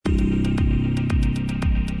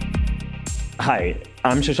Hi,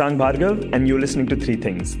 I'm Shashank Bhargav, and you're listening to Three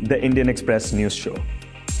Things, the Indian Express news show.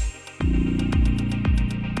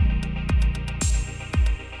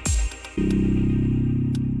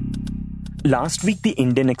 Last week, the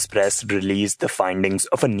Indian Express released the findings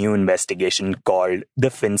of a new investigation called the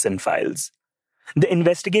FinCEN files. The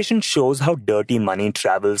investigation shows how dirty money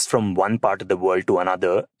travels from one part of the world to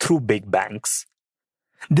another through big banks.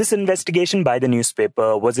 This investigation by the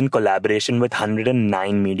newspaper was in collaboration with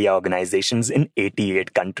 109 media organizations in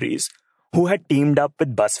 88 countries, who had teamed up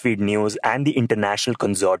with BuzzFeed News and the International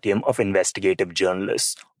Consortium of Investigative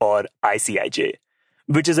Journalists, or ICIJ,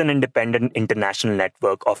 which is an independent international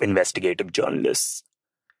network of investigative journalists.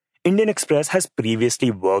 Indian Express has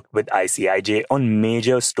previously worked with ICIJ on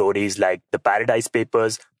major stories like the Paradise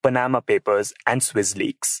Papers, Panama Papers, and Swiss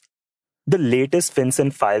Leaks. The latest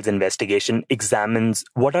FinCEN Files investigation examines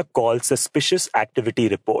what are called Suspicious Activity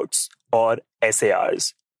Reports, or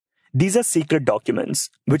SARs. These are secret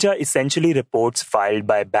documents, which are essentially reports filed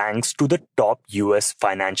by banks to the top US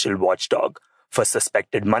financial watchdog for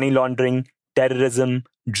suspected money laundering, terrorism,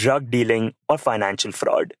 drug dealing, or financial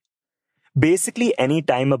fraud. Basically, any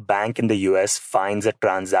time a bank in the US finds a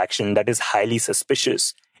transaction that is highly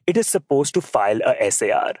suspicious, it is supposed to file a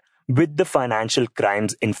SAR with the Financial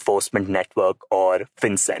Crimes Enforcement Network, or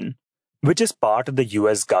FinCEN, which is part of the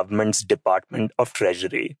US government's Department of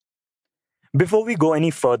Treasury. Before we go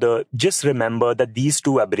any further, just remember that these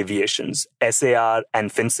two abbreviations, SAR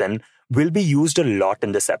and FinCEN, will be used a lot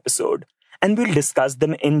in this episode, and we'll discuss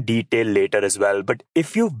them in detail later as well. But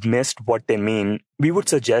if you've missed what they mean, we would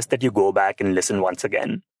suggest that you go back and listen once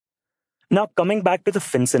again. Now, coming back to the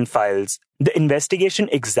FinCEN files, the investigation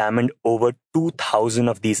examined over 2,000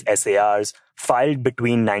 of these SARs filed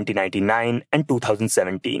between 1999 and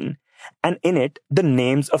 2017, and in it, the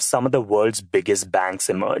names of some of the world's biggest banks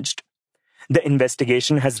emerged. The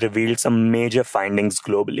investigation has revealed some major findings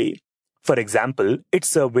globally. For example, it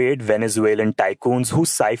surveyed Venezuelan tycoons who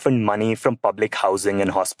siphoned money from public housing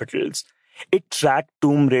and hospitals. It tracked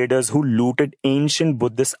tomb raiders who looted ancient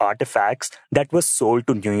Buddhist artifacts that were sold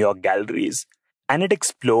to New York galleries. And it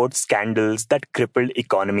explored scandals that crippled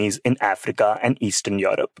economies in Africa and Eastern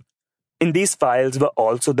Europe. In these files were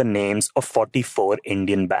also the names of 44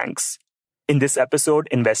 Indian banks. In this episode,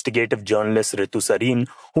 investigative journalist Ritu Sareen,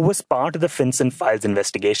 who was part of the FinCEN files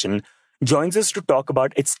investigation, joins us to talk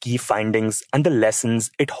about its key findings and the lessons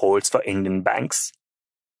it holds for Indian banks.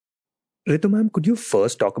 Ritu ma'am, could you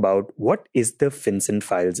first talk about what is the FinCEN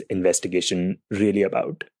files investigation really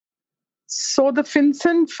about? So the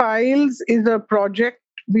FinCEN files is a project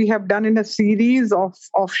we have done in a series of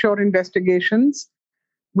offshore investigations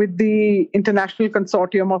with the International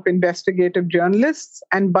Consortium of Investigative Journalists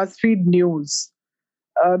and BuzzFeed News.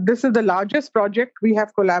 This is the largest project we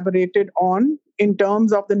have collaborated on in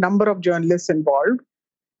terms of the number of journalists involved.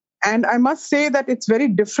 And I must say that it's very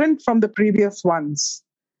different from the previous ones.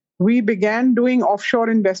 We began doing offshore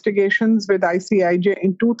investigations with ICIJ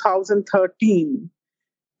in 2013.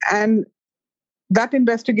 And that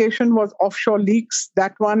investigation was offshore leaks.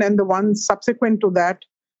 That one and the ones subsequent to that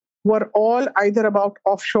were all either about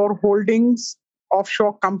offshore holdings,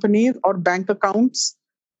 offshore companies, or bank accounts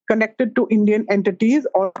connected to Indian entities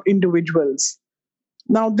or individuals.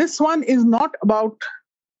 Now, this one is not about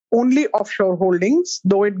only offshore holdings,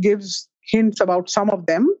 though it gives hints about some of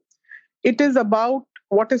them. It is about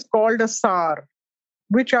what is called a SAR,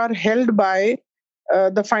 which are held by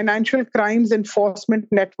the Financial Crimes Enforcement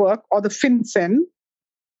Network, or the FinCEN,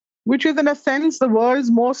 which is in a sense the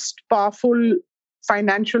world's most powerful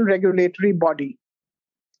financial regulatory body.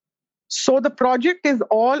 So the project is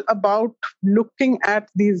all about looking at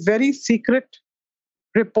these very secret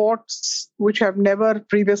reports, which have never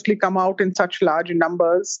previously come out in such large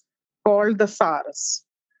numbers, called the SARs.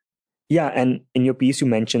 Yeah, and in your piece, you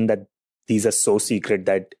mentioned that these are so secret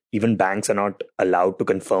that even banks are not allowed to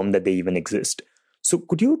confirm that they even exist. So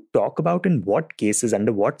could you talk about in what cases,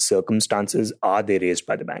 under what circumstances are they raised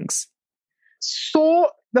by the banks?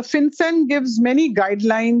 So the FinCEN gives many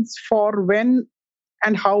guidelines for when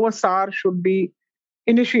and how a SAR should be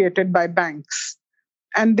initiated by banks.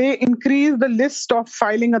 And they increase the list of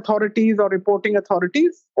filing authorities or reporting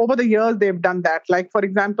authorities. Over the years, they've done that. Like, for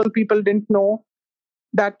example, people didn't know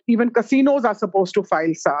that even casinos are supposed to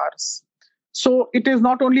file SARs. So it is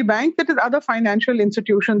not only banks, it is other financial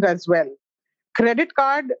institutions as well. Credit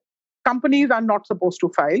card companies are not supposed to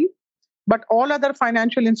file, but all other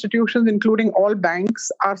financial institutions, including all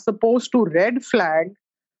banks, are supposed to red flag.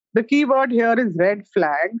 The key word here is red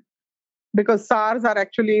flag, because SARs are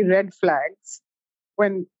actually red flags.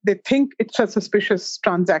 when they think it's a suspicious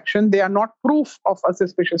transaction. They are not proof of a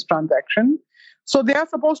suspicious transaction. So they are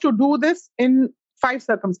supposed to do this in 5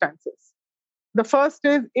 circumstances. The first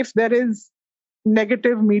is if there is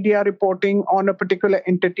negative media reporting on a particular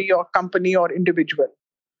entity or company or individual.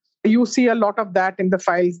 You see a lot of that in the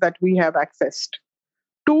files that we have accessed.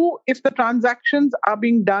 2, if the transactions are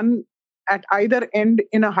being done at either end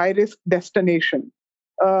in a high-risk destination,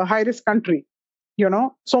 high-risk country.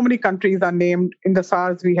 So many countries are named in the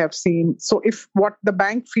SARS we have seen. So if what the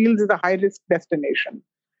bank feels is a high-risk destination.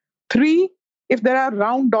 3, if there are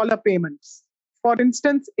round dollar payments. For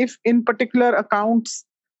instance, if in particular accounts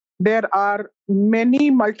there are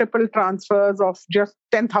many multiple transfers of just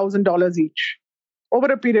 $10,000 each over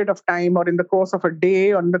a period of time or in the course of a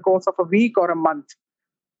day or in the course of a week or a month.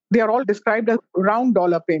 They are all described as round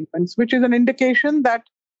dollar payments, which is an indication that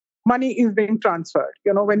money is being transferred.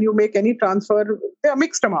 When you make any transfer, they are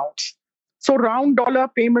mixed amounts. So round dollar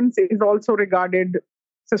payments is also regarded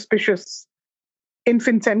suspicious in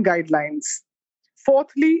FinCEN guidelines.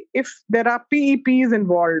 Fourthly, if there are PEPs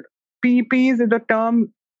involved, PEPs is a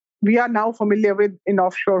term we are now familiar with in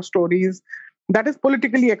offshore stories, that is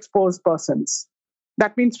politically exposed persons.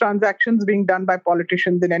 That means transactions being done by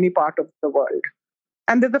politicians in any part of the world.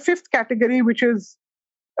 And there's a 5th category, which is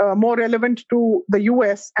more relevant to the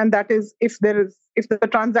US, and that is if the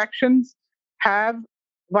transactions have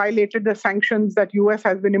violated the sanctions that US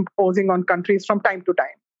has been imposing on countries from time to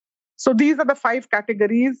time. So these are the 5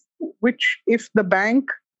 categories which, if the bank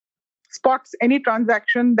spots any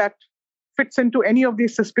transaction that fits into any of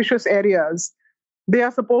these suspicious areas, they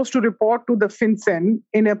are supposed to report to the FinCEN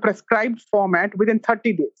in a prescribed format within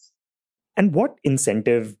 30 days. And what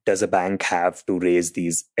incentive does a bank have to raise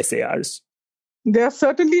these SARs? There are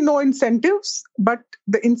certainly no incentives, but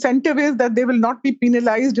the incentive is that they will not be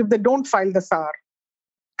penalized if they don't file the SAR.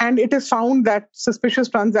 And it is found that suspicious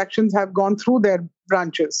transactions have gone through their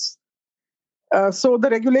branches. So the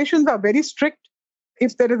regulations are very strict.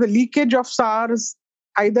 If there is a leakage of SARs,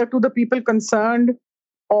 either to the people concerned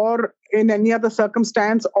or in any other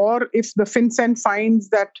circumstance, or if the FinCEN finds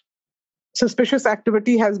that suspicious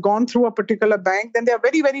activity has gone through a particular bank, then there are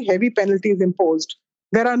very, very heavy penalties imposed.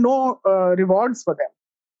 There are no rewards for them.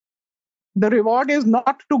 The reward is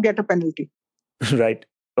not to get a penalty. Right.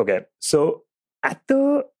 Okay. So at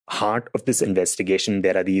the heart of this investigation,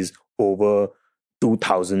 there are these over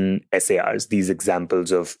 2,000 SARs, these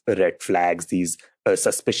examples of red flags, these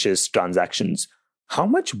suspicious transactions. How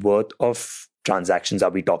much worth of transactions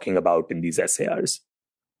are we talking about in these SARs?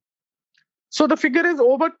 So the figure is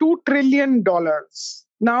over $2 trillion.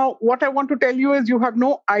 Now, what I want to tell you is you have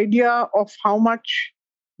no idea of how much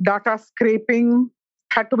data scraping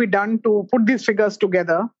had to be done to put these figures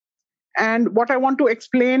together. And what I want to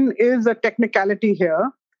explain is a technicality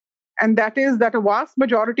here. And that is that a vast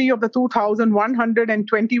majority of the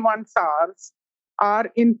 2,121 SARs are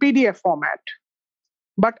in PDF format.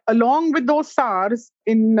 But along with those SARs,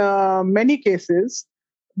 in many cases,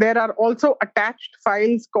 there are also attached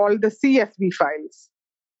files called the CSV files.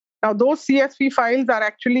 Now, those CSV files are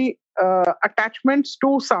actually attachments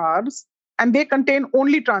to SARs, and they contain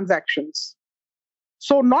only transactions.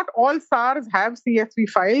 So not all SARs have CSV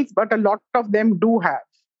files, but a lot of them do have.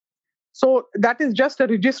 So that is just a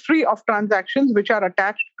registry of transactions which are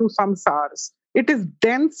attached to some SARs. It is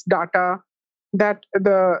dense data that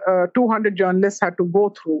the 200 journalists had to go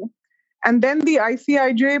through. And then the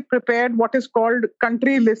ICIJ prepared what is called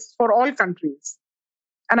country lists for all countries.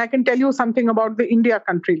 And I can tell you something about the India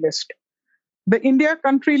country list. The India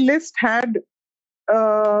country list had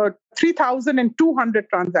 3,200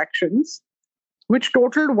 transactions, which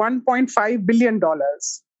totaled $1.5 billion.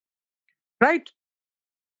 Right?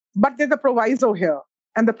 But there's a proviso here.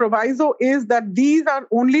 And the proviso is that these are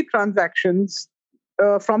only transactions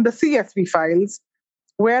from the CSV files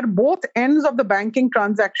where both ends of the banking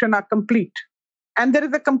transaction are complete. And there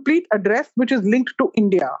is a complete address which is linked to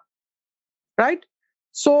India. Right?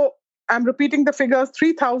 So I'm repeating the figures,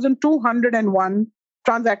 3,201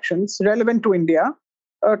 transactions relevant to India,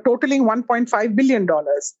 totaling $1.5 billion.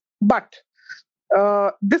 But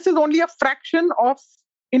this is only a fraction of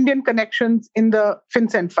Indian connections in the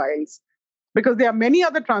FinCEN files. Because there are many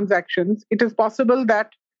other transactions, it is possible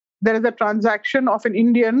that there is a transaction of an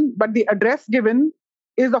Indian, but the address given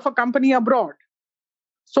is of a company abroad.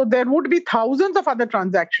 So there would be thousands of other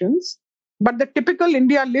transactions, but the typical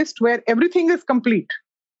India list where everything is complete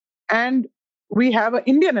and we have an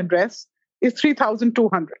Indian address is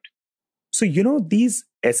 3,200. So, these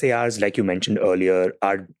SARs, like you mentioned earlier,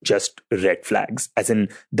 are just red flags, as in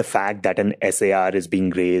the fact that an SAR is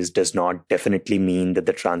being raised does not definitely mean that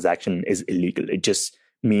the transaction is illegal. It just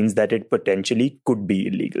means that it potentially could be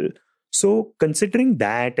illegal. So, considering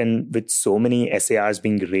that, and with so many SARs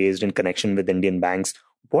being raised in connection with Indian banks,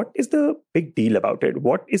 what is the big deal about it?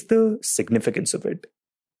 What is the significance of it?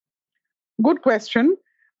 Good question.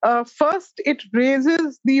 First, it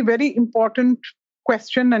raises the very important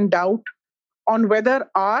question and doubt on whether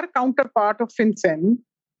our counterpart of FinCEN,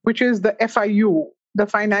 which is the FIU, the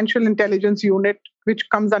Financial Intelligence Unit, which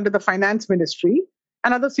comes under the Finance Ministry,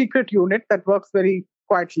 another secret unit that works very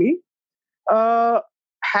quietly, uh,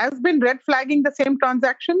 has been red flagging the same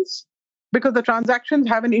transactions because the transactions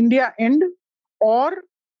have an India end, or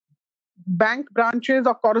bank branches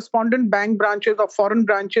or correspondent bank branches or foreign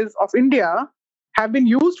branches of India have been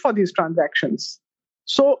used for these transactions.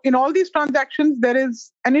 So, in all these transactions, there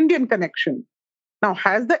is an Indian connection. Now,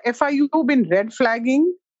 has the FIU been red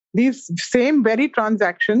flagging these same very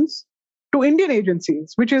transactions to Indian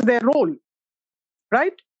agencies, which is their role,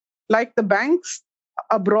 right? Like the banks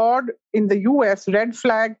abroad in the US red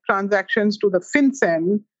flag transactions to the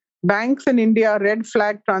FinCEN, banks in India red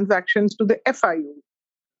flag transactions to the FIU.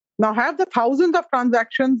 Now, have the thousands of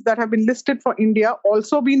transactions that have been listed for India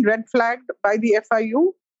also been red flagged by the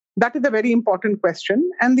FIU? That is a very important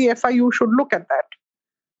question, and the FIU should look at that.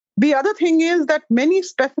 The other thing is that many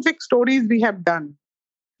specific stories we have done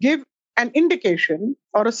give an indication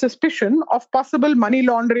or a suspicion of possible money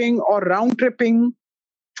laundering or round tripping.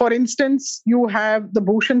 For instance, you have the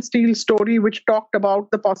Bhushan Steel story, which talked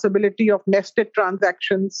about the possibility of nested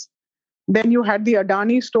transactions. Then you had the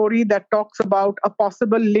Adani story that talks about a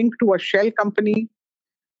possible link to a shell company.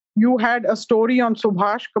 You had a story on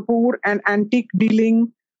Subhash Kapoor and antique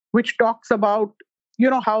dealing, which talks about,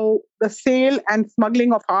 how the sale and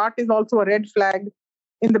smuggling of art is also a red flag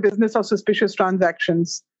in the business of suspicious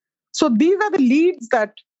transactions. So these are the leads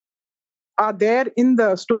that are there in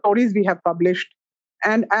the stories we have published.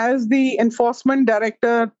 And as the enforcement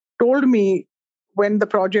director told me when the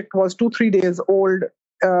project was 2-3 days old,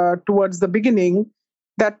 towards the beginning,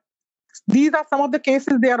 that these are some of the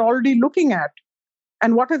cases they are already looking at.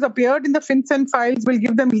 And what has appeared in the FinCEN files will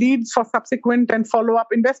give them leads for subsequent and follow-up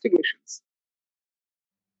investigations.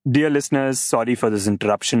 Dear listeners, sorry for this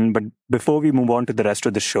interruption, but before we move on to the rest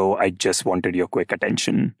of the show, I just wanted your quick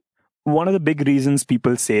attention. One of the big reasons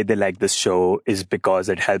people say they like this show is because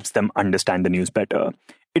it helps them understand the news better.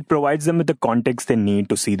 It provides them with the context they need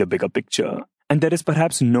to see the bigger picture. And there is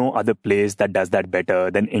perhaps no other place that does that better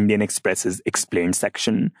than Indian Express's Explained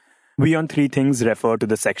section. We on Three Things refer to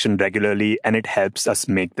the section regularly, and it helps us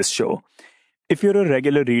make this show. If you're a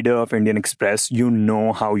regular reader of Indian Express, you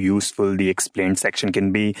know how useful the Explained section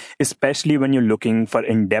can be, especially when you're looking for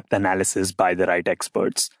in-depth analysis by the right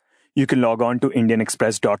experts. You can log on to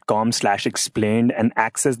indianexpress.com/explained and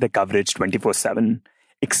access the coverage 24/7.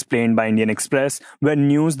 Explained by Indian Express, where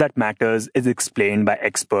news that matters is explained by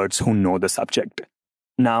experts who know the subject.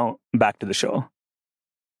 Now, back to the show.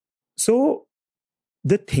 So,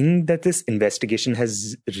 the thing that this investigation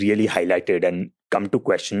has really highlighted and come to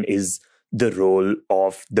question is the role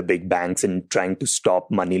of the big banks in trying to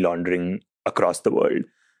stop money laundering across the world.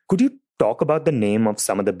 Could you talk about the name of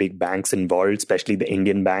some of the big banks involved, especially the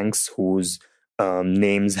Indian banks whose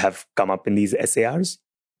names have come up in these SARs?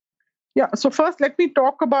 Yeah, so first let me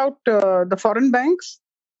talk about the foreign banks,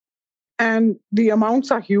 and the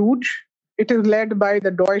amounts are huge. It is led by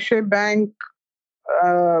the Deutsche Bank,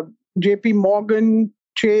 uh, JP Morgan,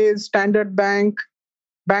 Chase, Standard Bank,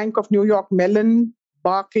 Bank of New York Mellon,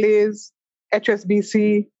 Barclays,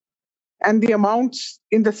 HSBC, and the amounts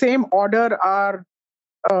in the same order are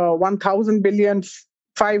 1,000 billion,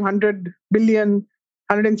 500 billion,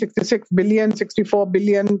 166 billion, 64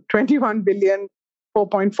 billion, 21 billion,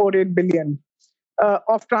 4.48 billion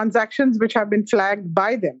of transactions which have been flagged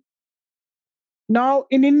by them. Now,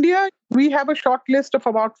 in India, we have a short list of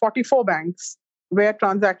about 44 banks where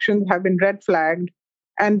transactions have been red flagged,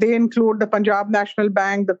 and they include the Punjab National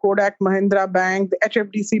Bank, the Kodak Mahindra Bank, the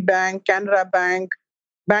HFDC Bank, Canara Bank,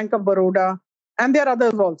 Bank of Baroda, and there are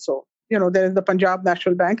others also. There is the Punjab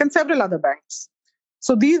National Bank and several other banks.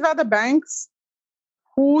 So these are the banks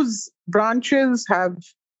whose branches have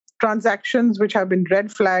transactions which have been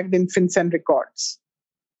red flagged in FinCEN records.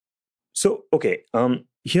 So, okay,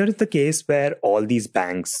 here is the case where all these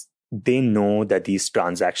banks, they know that these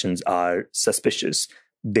transactions are suspicious.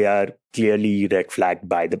 They are clearly red flagged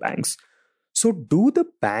by the banks. So, do the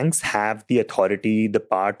banks have the authority, the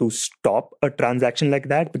power to stop a transaction like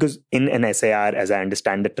that? Because in an SAR, as I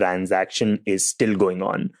understand, the transaction is still going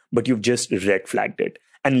on, but you've just red flagged it.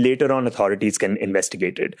 And later on, authorities can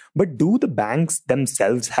investigate it. But do the banks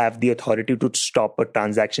themselves have the authority to stop a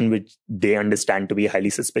transaction which they understand to be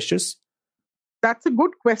highly suspicious? That's a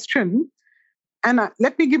good question. And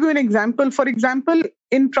let me give you an example. For example,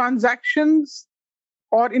 in transactions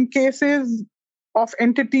or in cases of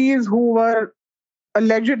entities who were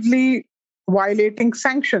allegedly violating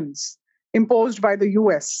sanctions imposed by the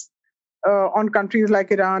US on countries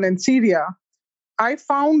like Iran and Syria, I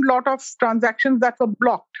found a lot of transactions that were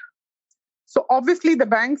blocked. So obviously the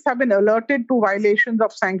banks have been alerted to violations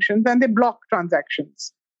of sanctions and they block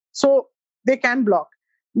transactions. So they can block.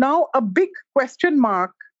 Now, a big question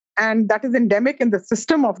mark, and that is endemic in the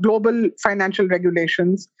system of global financial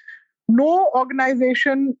regulations, no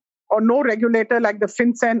organization or no regulator like the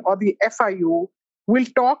FinCEN or the FIU will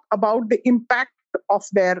talk about the impact of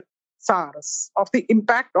their SARs, of the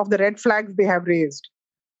impact of the red flags they have raised.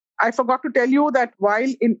 I forgot to tell you that while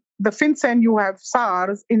in the FinCEN you have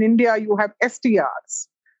SARs, in India you have STRs.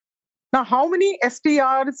 Now, how many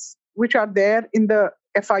STRs which are there in the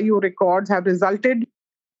FIU records have resulted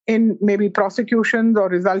in maybe prosecutions or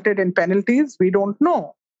resulted in penalties? We don't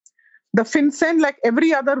know. The FinCEN, like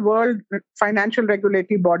every other world financial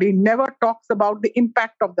regulatory body, never talks about the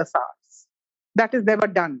impact of the SARs. That is never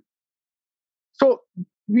done. So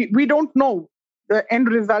we don't know the end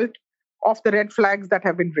result of the red flags that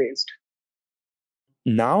have been raised.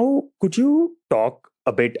 Now, could you talk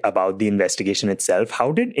a bit about the investigation itself?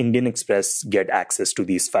 How did Indian Express get access to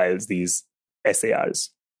these files, these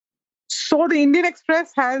SARs? So the Indian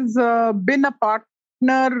Express has been a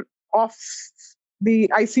partner of the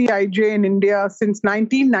ICIJ in India since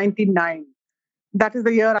 1999. That is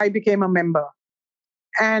the year I became a member.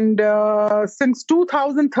 And since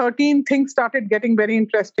 2013, things started getting very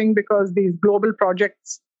interesting because these global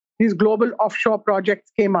projects, these global offshore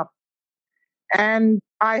projects came up. And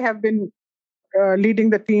I have been leading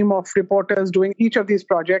the team of reporters doing each of these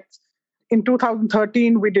projects. In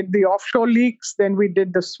 2013, we did the offshore leaks, then we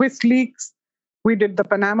did the Swiss leaks, we did the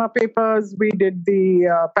Panama Papers, we did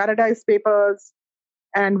the Paradise Papers,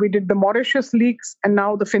 and we did the Mauritius leaks, and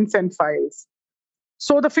now the FinCEN files.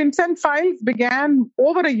 So the FinCEN files began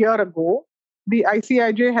over a year ago. The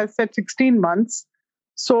ICIJ has said 16 months.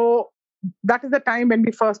 So that is the time when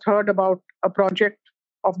we first heard about a project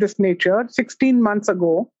of this nature, 16 months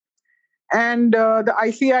ago. And the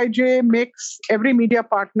ICIJ makes every media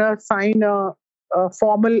partner sign a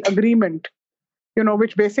formal agreement,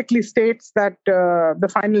 which basically states that the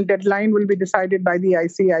final deadline will be decided by the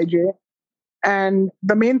ICIJ. And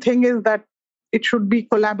the main thing is that it should be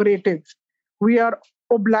collaborative. We are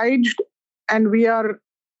obliged and we are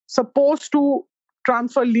supposed to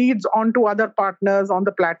transfer leads onto other partners on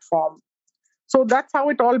the platform. So that's how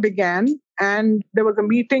it all began. And there was a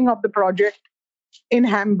meeting of the project in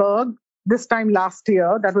Hamburg this time last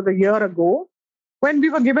year, that was a year ago, when we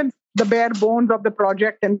were given the bare bones of the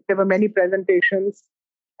project and there were many presentations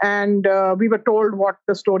and we were told what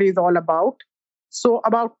the story is all about. So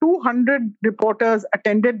about 200 reporters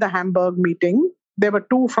attended the Hamburg meeting. There were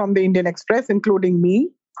 2 from the Indian Express, including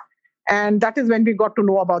me. And that is when we got to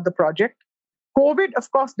know about the project. COVID,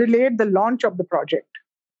 of course, delayed the launch of the project.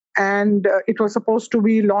 And it was supposed to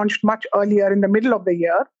be launched much earlier in the middle of the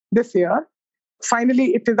year, this year.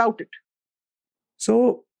 Finally, it is outed.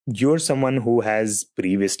 So you're someone who has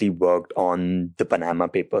previously worked on the Panama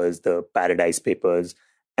Papers, the Paradise Papers.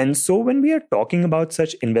 And so when we are talking about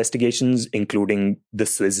such investigations, including the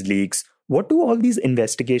Swiss leaks, what do all these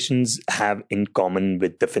investigations have in common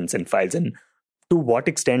with the FinCEN files? And to what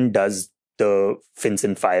extent does the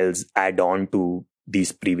FinCEN files add on to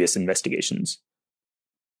these previous investigations?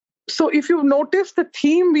 So if you notice, the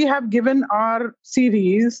theme we have given our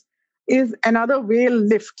series is Another Whale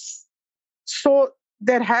Lifts. So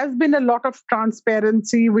there has been a lot of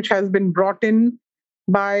transparency which has been brought in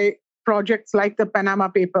by projects like the Panama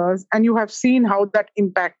Papers, and you have seen how that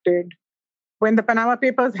impacted. When the Panama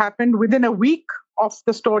Papers happened, within a week of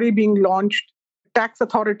the story being launched, tax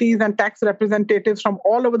authorities and tax representatives from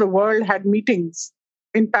all over the world had meetings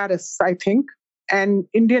in Paris, I think, and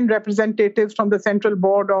Indian representatives from the Central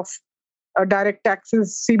Board of Direct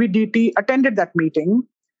Taxes, CBDT, attended that meeting.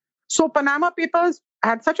 So Panama Papers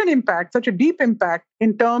had such an impact, such a deep impact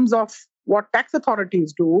in terms of what tax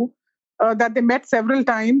authorities do, that they met several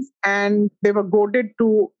times and they were goaded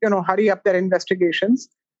to, hurry up their investigations.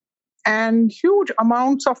 And huge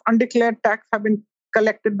amounts of undeclared tax have been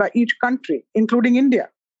collected by each country, including India.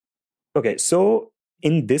 Okay, so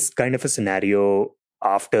in this kind of a scenario,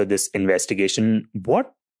 after this investigation,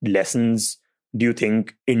 what lessons do you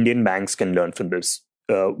think Indian banks can learn from this?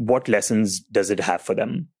 What lessons does it have for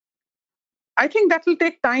them? I think that will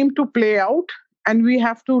take time to play out, and we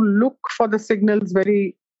have to look for the signals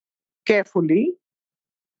very carefully.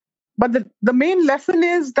 But the main lesson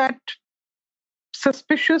is that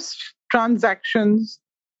suspicious transactions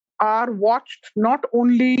are watched not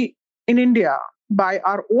only in India by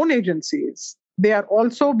our own agencies, they are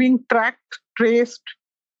also being tracked, traced,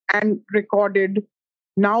 and recorded.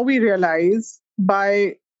 Now we realize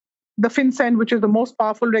by the FinCEN, which is the most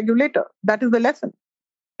powerful regulator. That is the lesson.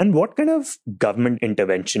 And what kind of government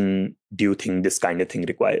intervention do you think this kind of thing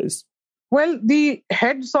requires? Well, the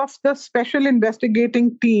heads of the special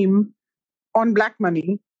investigating team on black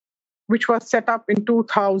money, which was set up in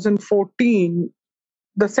 2014,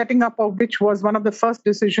 the setting up of which was one of the first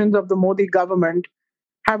decisions of the Modi government,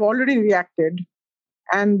 have already reacted.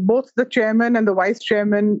 And both the chairman and the vice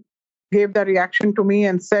chairman gave the reaction to me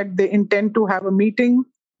and said they intend to have a meeting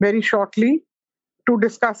very shortly to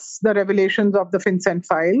discuss the revelations of the FinCEN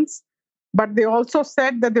files. But they also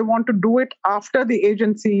said that they want to do it after the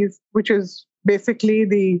agencies, which is basically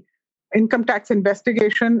the income tax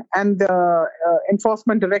investigation and the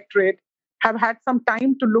enforcement directorate, have had some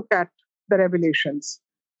time to look at the revelations.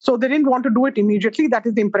 So they didn't want to do it immediately. That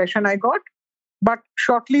is the impression I got. But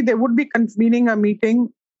shortly, they would be convening a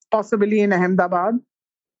meeting, possibly in Ahmedabad,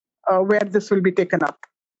 where this will be taken up.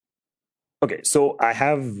 Okay, so I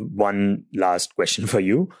have one last question for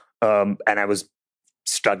you. And I was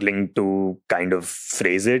struggling to kind of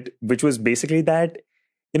phrase it, which was basically that,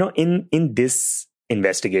 in this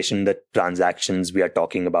investigation, the transactions we are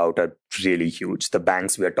talking about are really huge. The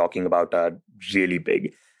banks we are talking about are really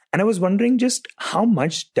big. And I was wondering just how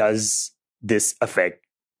much does this affect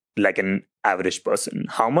like an average person?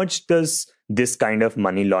 How much does this kind of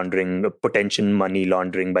money laundering, potential money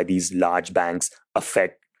laundering by these large banks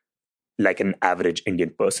affect like an average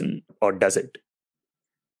Indian person, or does it?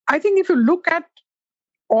 I think if you look at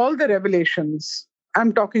all the revelations,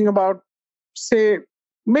 I'm talking about, say,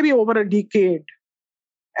 maybe over a decade,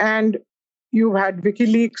 and you've had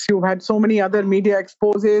WikiLeaks, you've had so many other media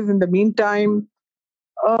exposes in the meantime.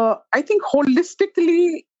 I think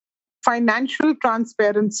holistically, financial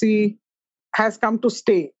transparency has come to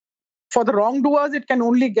stay. For the wrongdoers, it can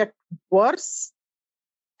only get worse.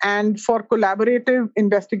 And for collaborative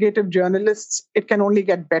investigative journalists, it can only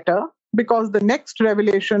get better because the next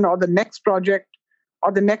revelation or the next project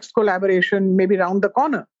or the next collaboration may be round the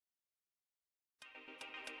corner.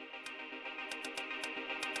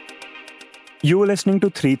 You were listening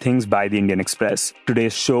to Three Things by the Indian Express.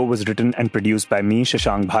 Today's show was written and produced by me,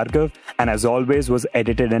 Shashank Bhargav, and as always was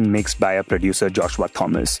edited and mixed by our producer, Joshua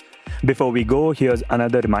Thomas. Before we go, here's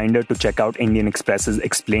another reminder to check out Indian Express's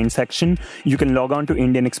Explain section. You can log on to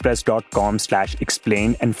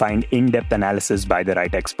indianexpress.com/explain and find in-depth analysis by the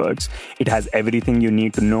right experts. It has everything you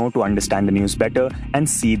need to know to understand the news better and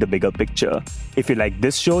see the bigger picture. If you like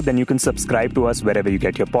this show, then you can subscribe to us wherever you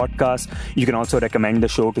get your podcasts. You can also recommend the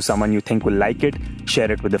show to someone you think will like it,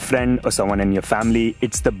 share it with a friend or someone in your family.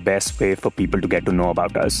 It's the best way for people to get to know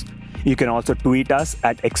about us. You can also tweet us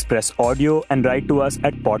at Express Audio and write to us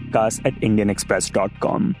at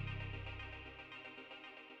podcast@indianexpress.com.